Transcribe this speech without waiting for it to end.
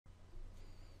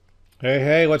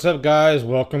Hey, what's up, guys?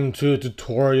 Welcome to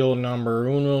tutorial number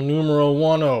uno numero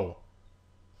uno.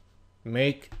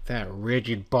 Make that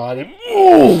rigid body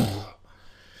move!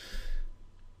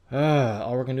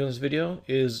 All we're gonna do in this video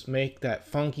is make that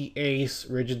funky ace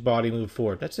rigid body move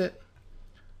forward. That's it.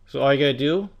 So all you gotta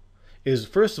do is,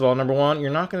 first of all, number one, you're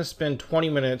not gonna spend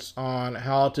 20 minutes on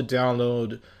how to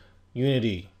download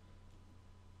Unity.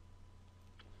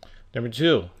 Number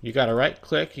two, you gotta right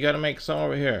click, you gotta make some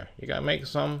over here. You gotta make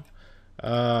some,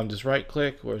 just right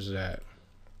click, where's that?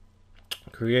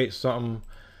 Create something.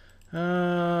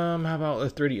 How about a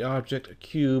 3D object, a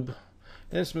cube?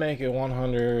 Let's make it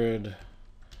 100,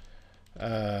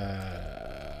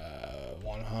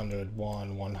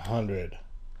 100.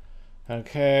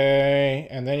 Okay,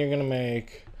 and then you're gonna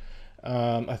make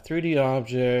a 3D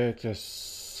object, a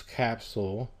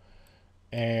capsule,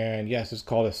 and yes, it's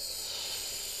called a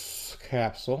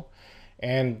capsule.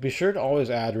 And be sure to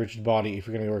always add rigid body if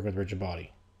you're gonna work with rigid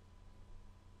body.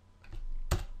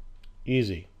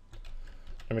 Easy.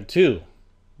 Number two,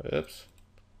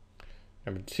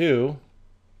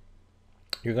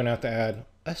 you're gonna have to add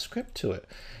a script to it.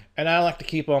 And I like to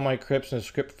keep all my scripts in a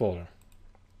script folder.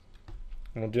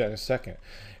 And we'll do that in a second.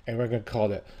 And we're gonna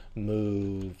call it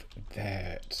Move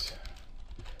That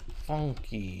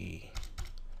Funky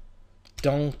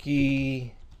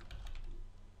Donkey,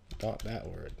 not that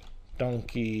word,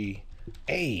 Donkey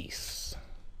Ace.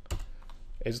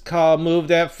 It's called Move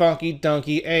That Funky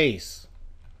Donkey Ace.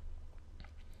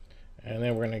 And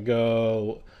then we're gonna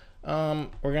go. We're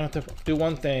gonna have to do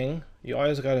one thing. You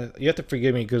have to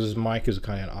forgive me because this mic is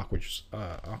kind of an awkward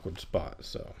spot.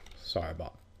 So sorry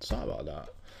about that.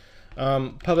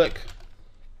 Public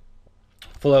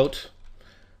float,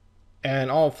 and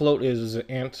all float is an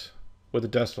int with a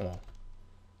decimal,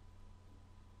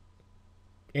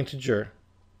 integer,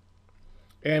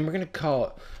 and we're gonna call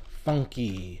it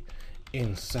funky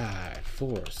inside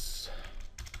force.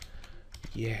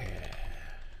 Yeah.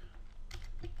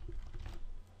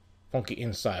 Funky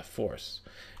inside force.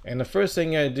 And the first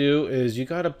thing you gotta do is you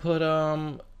gotta put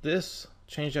this,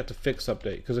 change that to fixed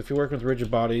update, because if you're working with rigid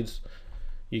bodies,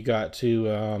 you got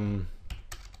to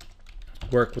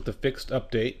work with the fixed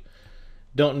update.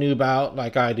 Don't noob out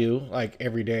like I do, like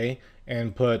every day,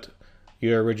 and put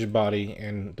your rigid body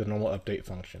in the normal update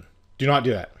function. Do not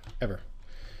do that ever.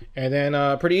 And then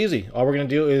pretty easy. All we're gonna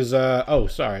do is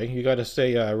you gotta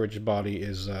say rigid body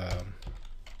is you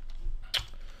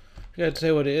gotta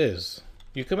say what it is.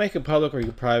 You can make it public or you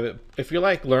can private. If you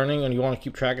like learning and you want to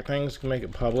keep track of things, you can make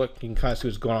it public. You can kind of see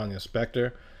what's going on in the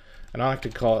inspector. And I like to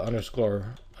call it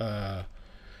underscore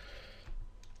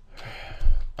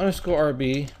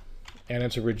RB, and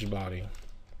it's a rigid body,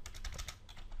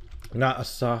 not a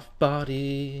soft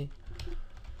body.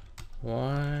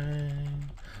 Why,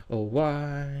 oh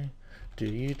why do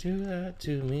you do that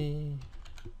to me?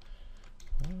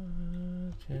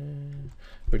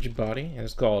 Rigid body, and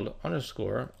it's called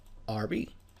underscore RB.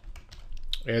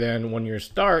 And then when your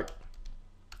start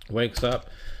wakes up,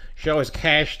 you should always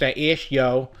cache that ish,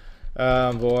 yo.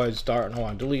 Void start, and I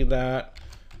want to delete that.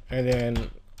 And then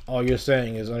all you're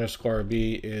saying is underscore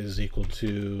RB is equal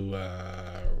to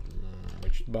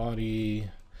rigid body.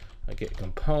 I get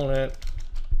component.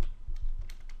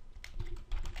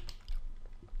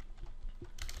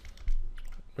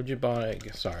 Rigid body,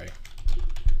 sorry.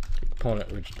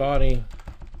 Component rigid body,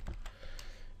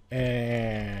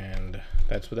 and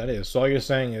that's what that is. So all you're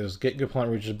saying is get your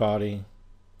component rigid body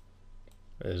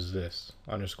is this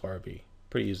underscore RB.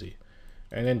 Pretty easy.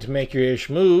 And then to make your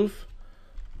ish move,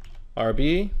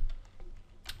 RB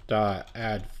dot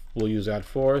add, we'll use add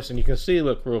force, and you can see,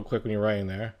 look real quick when you're writing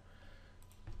there,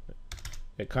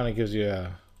 it kind of gives you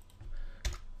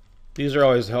these are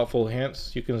always helpful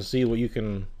hints. You can see what you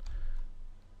can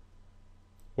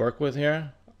work with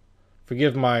here.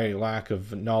 Forgive my lack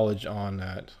of knowledge on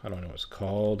that. I don't know what it's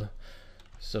called.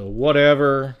 So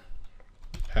whatever,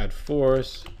 add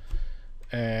force,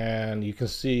 and you can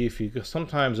see if you,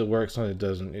 sometimes it works, sometimes it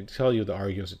doesn't. It tells you the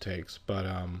arguments it takes, but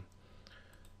I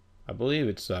believe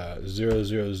it's 0,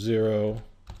 0, 0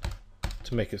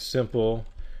 to make it simple,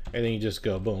 and then you just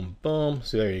go boom, boom.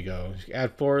 So there you go.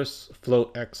 Add force,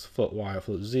 float X, float Y,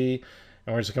 float Z,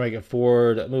 and we're just gonna make it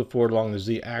forward, move forward along the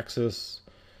Z axis.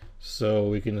 So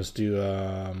we can just do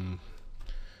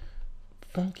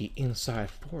funky inside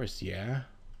force, yeah.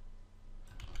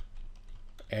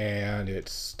 And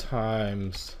it's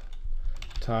time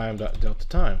dot delta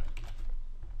time.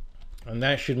 And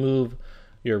that should move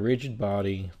your rigid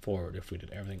body forward if we did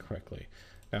everything correctly.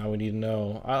 Now we need to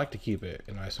know, I like to keep it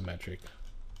in isometric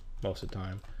most of the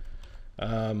time.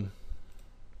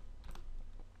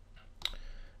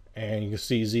 And you can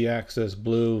see z-axis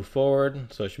blue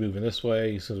forward, so it's moving this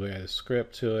way since we add a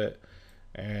script to it.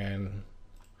 And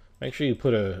make sure you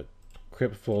put a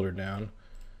crypt folder down.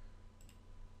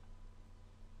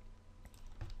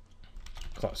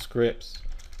 Call it scripts.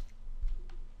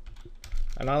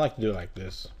 And I like to do it like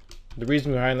this. The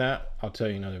reason behind that, I'll tell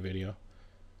you in another video.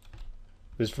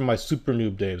 This is from my super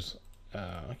noob days.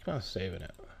 I keep on saving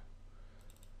it.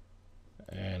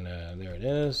 And there it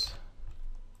is.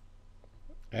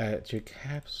 Add it to your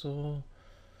capsule.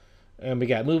 And we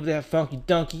got move that funky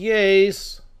donkey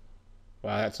ace.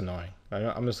 Wow, that's annoying.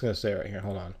 I'm just going to say it right here.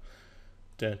 Hold on.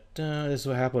 Dun, dun. This is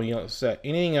what happens when you don't set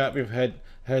anything up ahead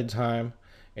of time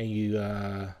and you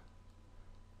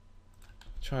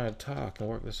try to talk and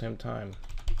work at the same time.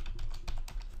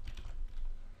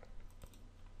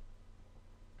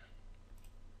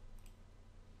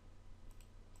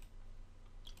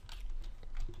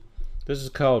 This is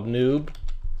called noob.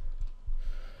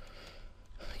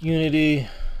 Unity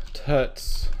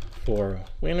tuts for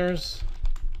winners.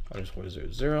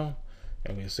 _00.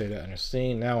 And we save that in our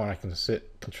scene. Now when I can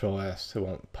sit Control S, it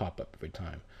won't pop up every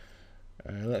time.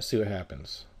 And let's see what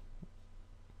happens.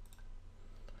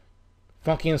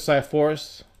 Funky Inside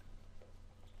Force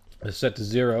is set to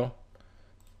 0.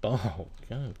 Oh,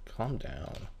 God, calm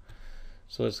down.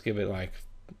 So let's give it like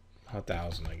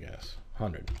 1,000, I guess.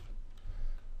 100.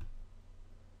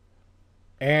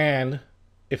 And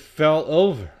it fell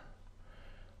over.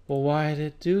 Well, why did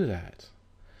it do that?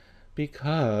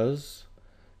 Because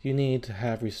you need to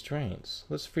have restraints.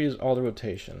 Let's freeze all the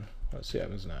rotation. Let's see what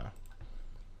happens now.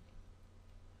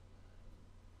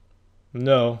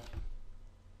 No.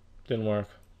 Didn't work.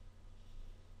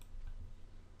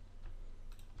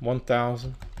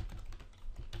 1,000.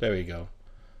 There we go.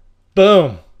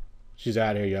 Boom! She's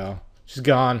out of here, y'all. She's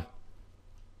gone.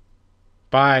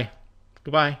 Bye.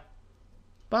 Goodbye.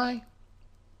 Bye.